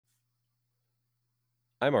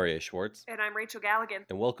I'm Aria Schwartz, And I'm Rachel Galligan.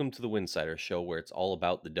 and welcome to the Winsider Show, where it's all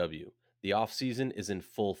about the W. The offseason is in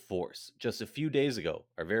full force. Just a few days ago,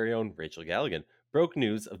 our very own Rachel Galligan broke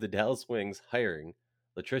news of the Dallas Wings hiring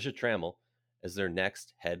Latricia Trammell as their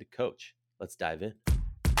next head coach. Let's dive in.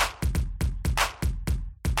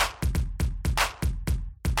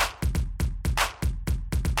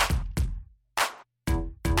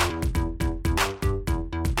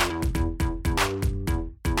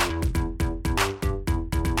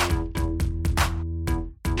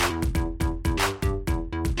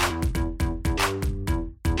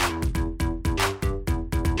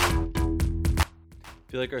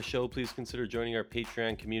 If you like our show, please consider joining our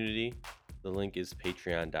Patreon community. The link is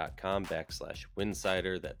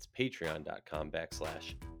patreon.com/Winsider. That's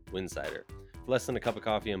patreon.com/Winsider. For less than a cup of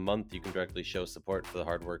coffee a month, you can directly show support for the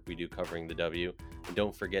hard work we do covering the W. And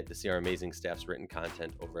don't forget to see our amazing staff's written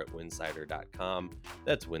content over at winsider.com.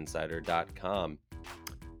 That's winsider.com.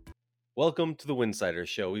 Welcome to the Winsider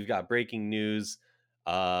Show. We've got breaking news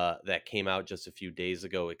that came out just a few days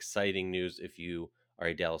ago. Exciting news if you are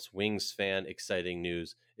a Dallas Wings fan. Exciting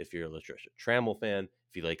news if you're a Latricia Trammell fan.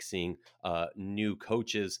 If you like seeing new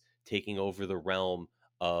coaches taking over the realm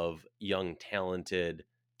of young, talented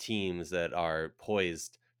teams that are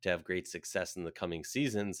poised to have great success in the coming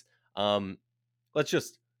seasons. Let's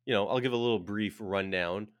just, I'll give a little brief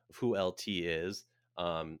rundown of who LT is,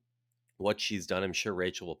 what she's done. I'm sure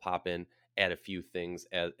Rachel will pop in, add a few things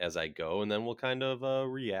as I go, and then we'll kind of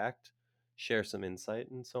react, share some insight,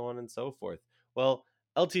 and so on and so forth. Well,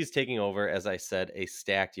 LT's taking over, as I said, a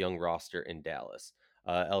stacked young roster in Dallas.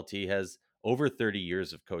 LT has over 30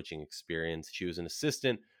 years of coaching experience. She was an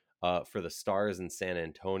assistant for the Stars in San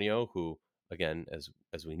Antonio, who, again, as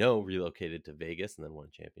we know, relocated to Vegas and then won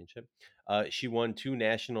a championship. She won 2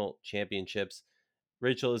 national championships.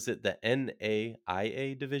 Rachel, is it the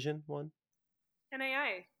NAIA Division One?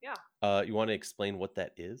 NAI, yeah. You want to explain what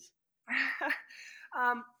that is?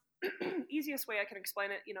 um, easiest way I can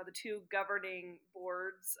explain it, the two governing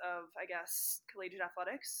boards of, I guess, collegiate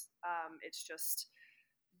athletics. It's just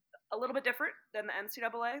a little bit different than the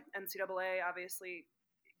NCAA. NCAA obviously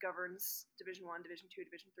governs Division One, Division Two,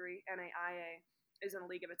 Division Three. NAIA is in a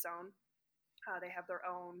league of its own. They have their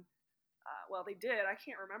own. Well, they did. I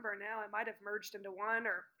can't remember now. It might have merged into one,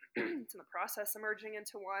 or it's in the process of merging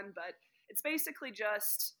into one. But it's basically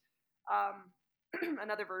just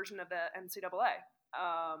another version of the NCAA.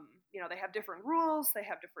 They have different rules, they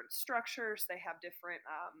have different structures, they have different,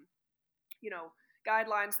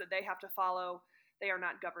 guidelines that they have to follow. They are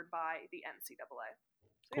not governed by the NCAA.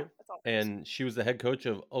 So, Cool. yeah, that's all. And she was the head coach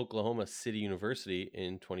of Oklahoma City University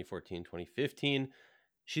in 2014, 2015.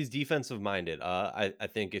 She's defensive minded. I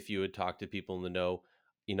think if you would talk to people in the know,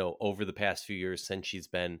 over the past few years since she's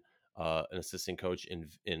been an assistant coach in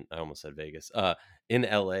I almost said Vegas, in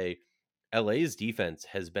LA, LA's defense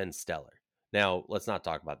has been stellar. Now, let's not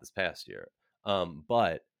talk about this past year,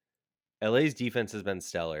 but LA's defense has been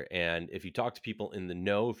stellar. And if you talk to people in the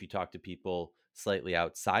know, if you talk to people slightly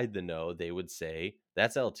outside the know, they would say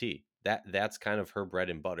that's LT. That's kind of her bread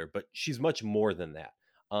and butter. But she's much more than that.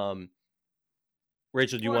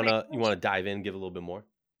 Rachel, do you wanna dive in, give a little bit more?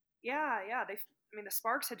 Yeah. The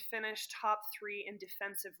Sparks had finished top 3 in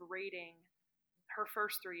defensive rating her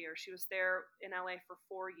first 3 years. She was there in LA for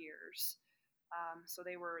 4 years. So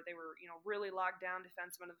they were really locked down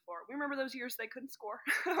defensemen of the floor. We remember those years they couldn't score,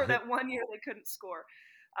 or that one year they couldn't score.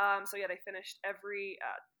 They finished every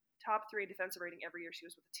top 3 defensive rating every year she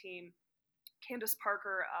was with the team. Candace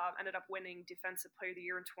Parker ended up winning Defensive Player of the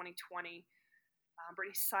Year in 2020.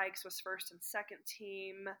 Brittany Sykes was first and second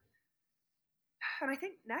team. And I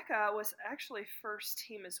think NECA was actually first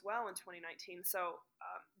team as well in 2019. So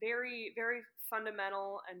very, very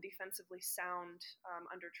fundamental and defensively sound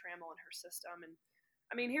under Trammell and her system. And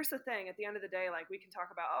here's the thing. At the end of the day, we can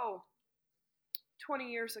talk about, 20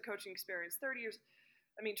 years of coaching experience, 30 years.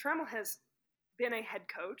 Trammell has been a head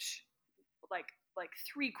coach like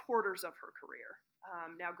 3/4 of her career.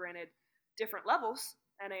 Now, granted, different levels.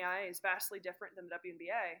 NAI is vastly different than the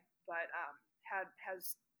WNBA, but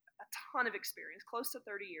has a ton of experience, close to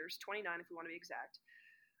 30 years, 29 if we want to be exact.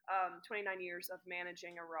 29 years of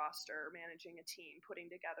managing a roster, managing a team, putting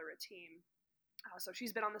together a team. So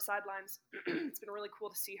she's been on the sidelines. It's been really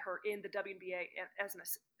cool to see her in the WNBA as an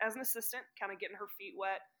assistant, kind of getting her feet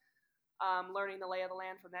wet, learning the lay of the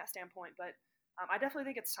land from that standpoint. But I definitely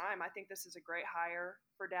think it's time. I think this is a great hire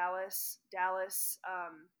for Dallas. Dallas,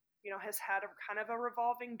 has had a kind of a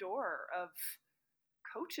revolving door of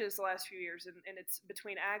coaches the last few years, and it's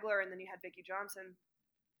between Agler and then you had Vicki Johnson.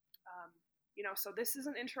 So this is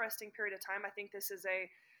an interesting period of time. I think this is a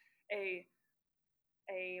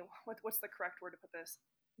what's the correct word to put this?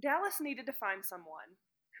 Dallas needed to find someone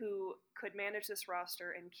who could manage this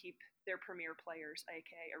roster and keep their premier players,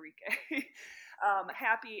 aka Arike,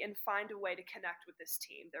 happy and find a way to connect with this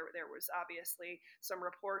team. There was obviously some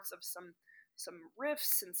reports of some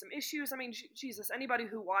rifts and some issues. I mean, Jesus, anybody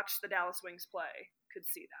who watched the Dallas Wings play could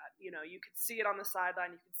see that. You know, you could see it on the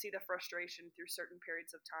sideline. You could see the frustration through certain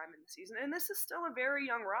periods of time in the season. And this is still a very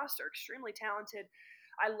young roster, extremely talented.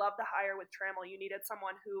 I love the hire with Trammell. You needed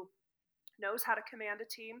someone who knows how to command a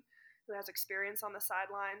team, who has experience on the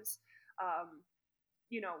sidelines.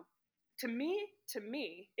 You know, to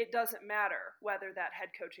me, it doesn't matter whether that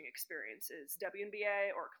head coaching experience is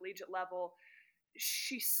WNBA or collegiate level.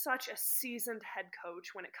 She's such a seasoned head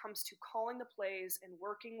coach when it comes to calling the plays and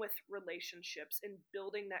working with relationships and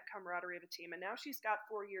building that camaraderie of a team. And now she's got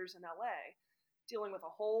 4 years in LA dealing with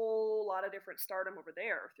a whole lot of different stardom over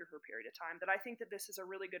there through her period of time, that I think that this is a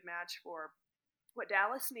really good match for what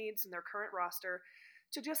Dallas needs in their current roster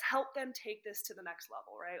to just help them take this to the next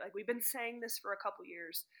level, right? Like, we've been saying this for a couple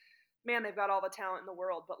years. Man, they've got all the talent in the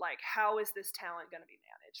world, but like, how is this talent going to be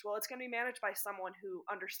managed? Well, it's going to be managed by someone who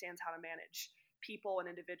understands how to manage people and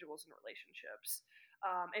individuals and relationships,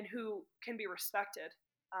 and who can be respected,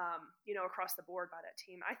 across the board by that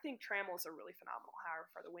team. I think Trammell is a really phenomenal hire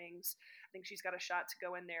for the Wings. I think she's got a shot to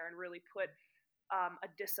go in there and really put a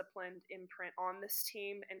disciplined imprint on this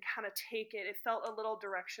team and kind of take it. It felt a little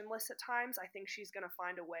directionless at times. I think she's going to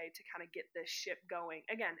find a way to kind of get this ship going.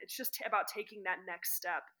 Again, it's just about taking that next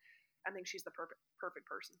step. I think she's the perfect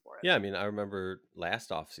person for it. Yeah, I mean, I remember last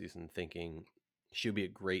offseason thinking she would be a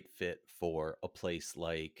great fit for a place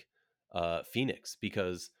like Phoenix,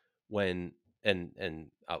 because when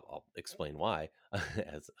and I'll explain why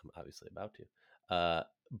as I'm obviously about to.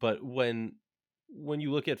 But when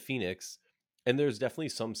you look at Phoenix, and there's definitely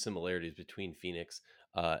some similarities between Phoenix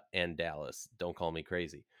and Dallas. Don't call me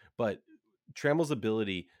crazy, but Trammell's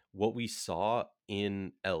ability, what we saw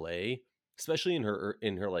in LA, especially in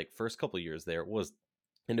her like first couple of years there, was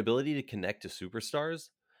an ability to connect to superstars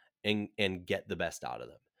and get the best out of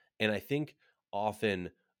them. And I think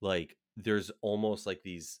often, like, there's almost like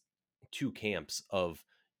these two camps of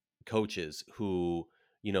coaches who,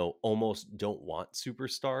 almost don't want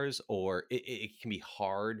superstars, or it can be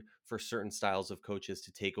hard for certain styles of coaches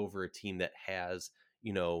to take over a team that has,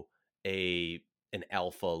 a an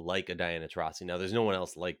alpha like a Diana Taurasi. Now, there's no one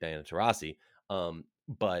else like Diana Taurasi,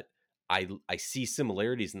 but I see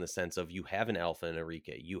similarities in the sense of, you have an alpha in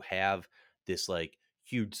Arike, you have this like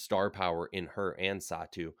huge star power in her and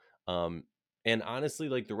Satu. And honestly,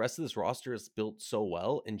 like, the rest of this roster is built so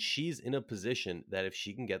well, and she's in a position that if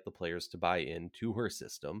she can get the players to buy into her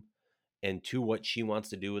system and to what she wants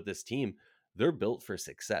to do with this team, they're built for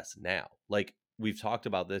success now. Like, we've talked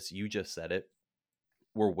about this, you just said it.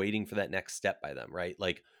 We're waiting for that next step by them, right?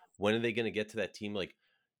 Like, when are they going to get to that team? Like,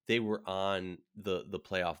 they were on the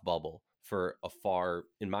playoff bubble for a far,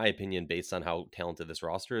 in my opinion, based on how talented this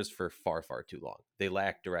roster is, for far, far too long. They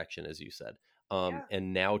lack direction, as you said. Yeah.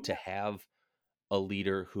 And now to have a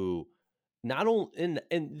leader who not only, and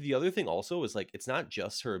the other thing also is, like, it's not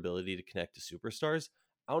just her ability to connect to superstars.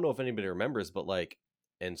 I don't know if anybody remembers, but like,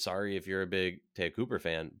 and sorry if you're a big Taya Cooper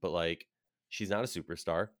fan, but like, she's not a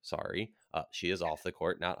superstar. Sorry. She is off the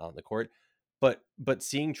court, not on the court. But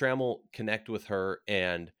seeing Trammell connect with her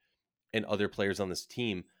and other players on this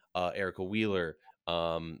team, Erica Wheeler,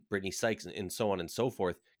 Brittany Sykes, and so on and so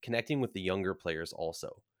forth, connecting with the younger players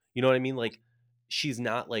also. You know what I mean? Like, she's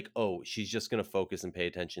not like, oh, she's just going to focus and pay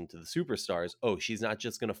attention to the superstars. Oh, she's not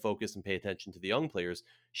just going to focus and pay attention to the young players.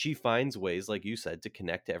 She finds ways, like you said, to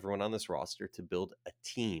connect to everyone on this roster to build a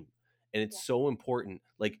team. And it's so important.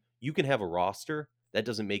 Like, you can have a roster, that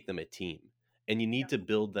doesn't make them a team. And you need to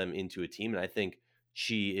build them into a team. And I think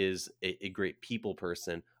she is a great people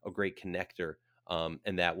person, a great connector,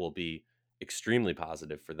 and that will be extremely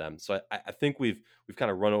positive for them. So I think we've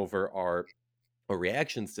kind of run over our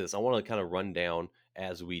reactions to this. I want to kind of run down,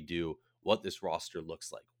 as we do, what this roster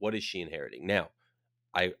looks like. What is she inheriting? Now,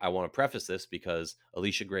 I want to preface this because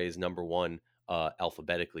Allisha Gray is number one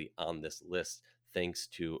alphabetically on this list, thanks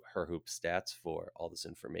to Her Hoop Stats for all this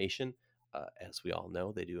information. As we all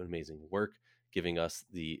know, they do amazing work giving us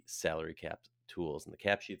the salary cap tools and the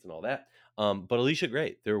cap sheets and all that. But Allisha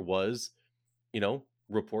Gray, there was,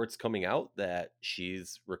 reports coming out that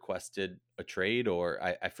she's requested a trade, or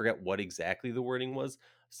I forget what exactly the wording was,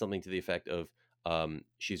 something to the effect of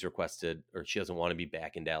she's requested, or she doesn't want to be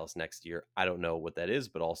back in Dallas next year. I don't know what that is,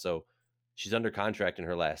 but also she's under contract in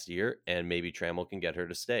her last year, and maybe Trammell can get her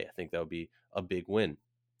to stay. I think that would be a big win.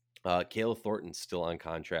 Kayla Thornton's still on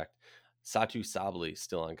contract. Satu Sabally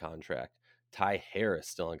still on contract. Ty Harris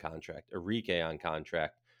still on contract, Enrique on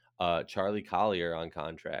contract, Charlie Collier on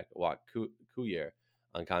contract, Wat Kuyer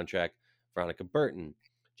on contract, Veronica Burton,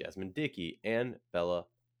 Jasmine Dickey, and Bella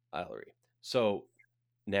Allery. So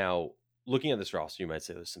now, looking at this roster, you might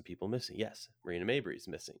say there's some people missing. Yes, Marina Mabry's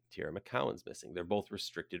missing. Tierra McCowan's missing. They're both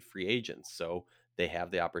restricted free agents, so they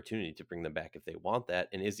have the opportunity to bring them back if they want that.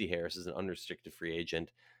 And Izzy Harris is an unrestricted free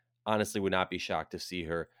agent. Honestly, would not be shocked to see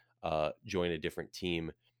her join a different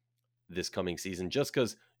team this coming season, just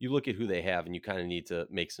because you look at who they have and you kind of need to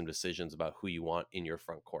make some decisions about who you want in your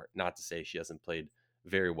front court. Not to say she hasn't played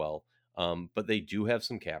very well, but they do have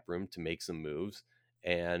some cap room to make some moves.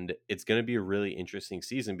 And it's going to be a really interesting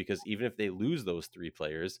season because even if they lose those 3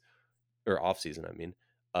 players, or off season, I mean,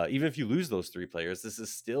 even if you lose those 3 players, this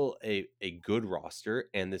is still a good roster.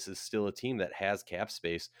 And this is still a team that has cap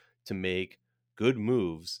space to make good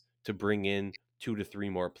moves to bring in 2 to 3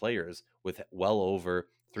 more players with well over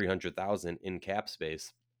 300,000 in cap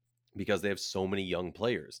space because they have so many young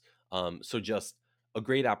players. So just a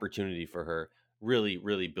great opportunity for her, really,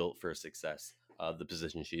 really built for success, the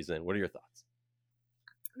position she's in. What are your thoughts?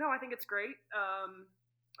 No, I think it's great. I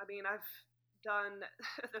mean, I've done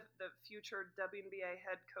the future WNBA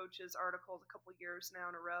head coaches articles a couple years now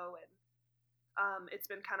in a row, and it's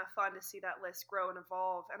been kind of fun to see that list grow and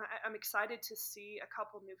evolve. And I'm excited to see a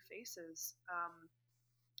couple new faces.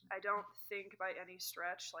 I don't think by any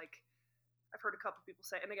stretch, like I've heard a couple people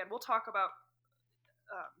say, and again, we'll talk about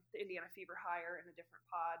the Indiana Fever hire in a different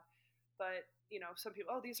pod, but some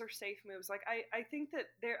people, oh, these are safe moves. Like I think that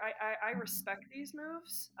I respect these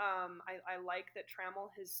moves. I like that Trammell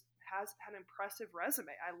has an impressive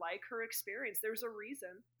resume. I like her experience. There's a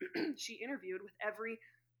reason she interviewed with every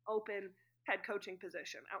open head coaching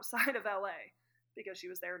position outside of LA, because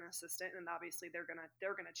she was there an assistant, and obviously they're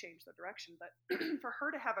gonna change the direction. But for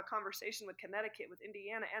her to have a conversation with Connecticut, with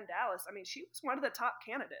Indiana, and Dallas, I mean, she was one of the top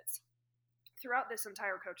candidates throughout this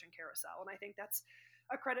entire coaching carousel, and I think that's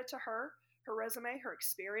a credit to her resume, her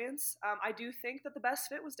experience. I do think that the best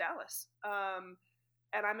fit was Dallas,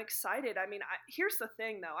 and I'm excited. I mean, here's the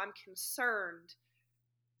thing, though. I'm concerned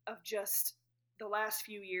of just the last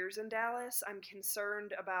few years in Dallas. I'm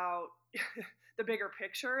concerned about the bigger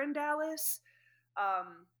picture in Dallas.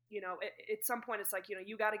 At some point it's like,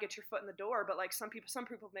 you got to get your foot in the door, but like some people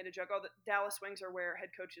have made a joke, oh, the Dallas Wings are where head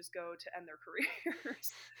coaches go to end their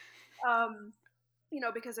careers.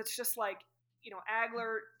 Because it's just like,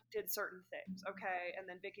 Agler did certain things, okay, and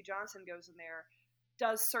then Vicki Johnson goes in there,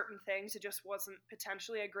 does certain things. It just wasn't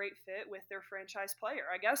potentially a great fit with their franchise player,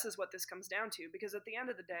 I guess, is what this comes down to. Because at the end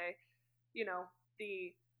of the day,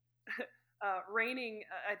 the reigning,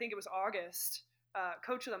 I think it was August,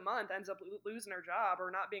 coach of the month ends up losing her job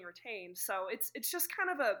or not being retained. So it's just kind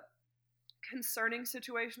of a concerning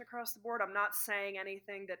situation across the board. I'm not saying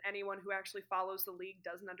anything that anyone who actually follows the league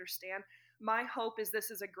doesn't understand. My hope is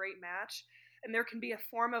this is a great match, and there can be a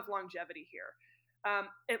form of longevity here.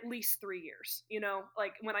 At least 3 years,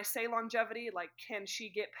 like when I say longevity, like, can she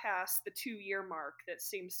get past the 2-year mark that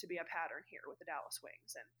seems to be a pattern here with the Dallas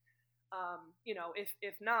Wings? And,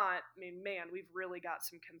 if not, I mean, man, we've really got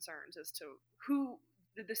some concerns as to who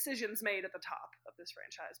the decisions made at the top of this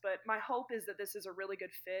franchise. But my hope is that this is a really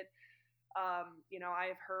good fit. I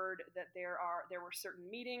have heard that there were certain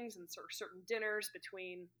meetings and certain dinners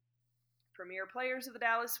between premier players of the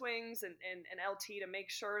Dallas Wings and LT to make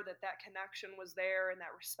sure that connection was there and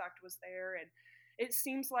that respect was there. And it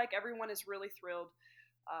seems like everyone is really thrilled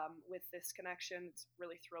with this connection. It's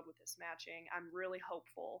really thrilled with this matching. I'm really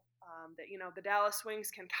hopeful that, the Dallas Wings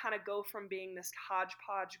can kind of go from being this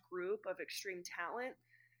hodgepodge group of extreme talent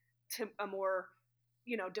to a more,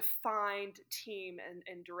 defined team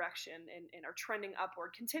and direction, and are trending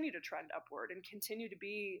upward, continue to trend upward, and continue to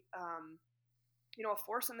be, a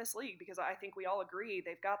force in this league, because I think we all agree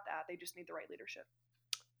they've got that. They just need the right leadership.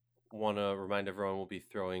 Want to remind everyone we'll be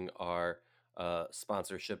throwing our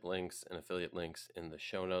sponsorship links and affiliate links in the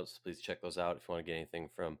show notes. Please check those out if you want to get anything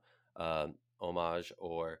from Homage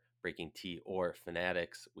or Breaking Tea or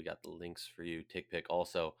Fanatics. We got the links for you. TickPick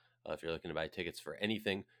also, if you're looking to buy tickets for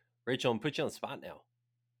anything. Rachel, I'm put you on the spot now.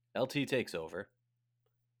 LT takes over.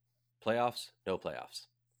 Playoffs, no playoffs.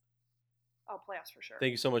 Oh, playoffs for sure.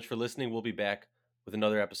 Thank you so much for listening. We'll be back with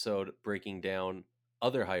another episode breaking down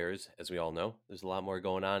other hires. As we all know, there's a lot more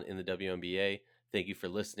going on in the WNBA. Thank you for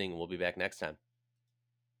listening. We'll be back next time.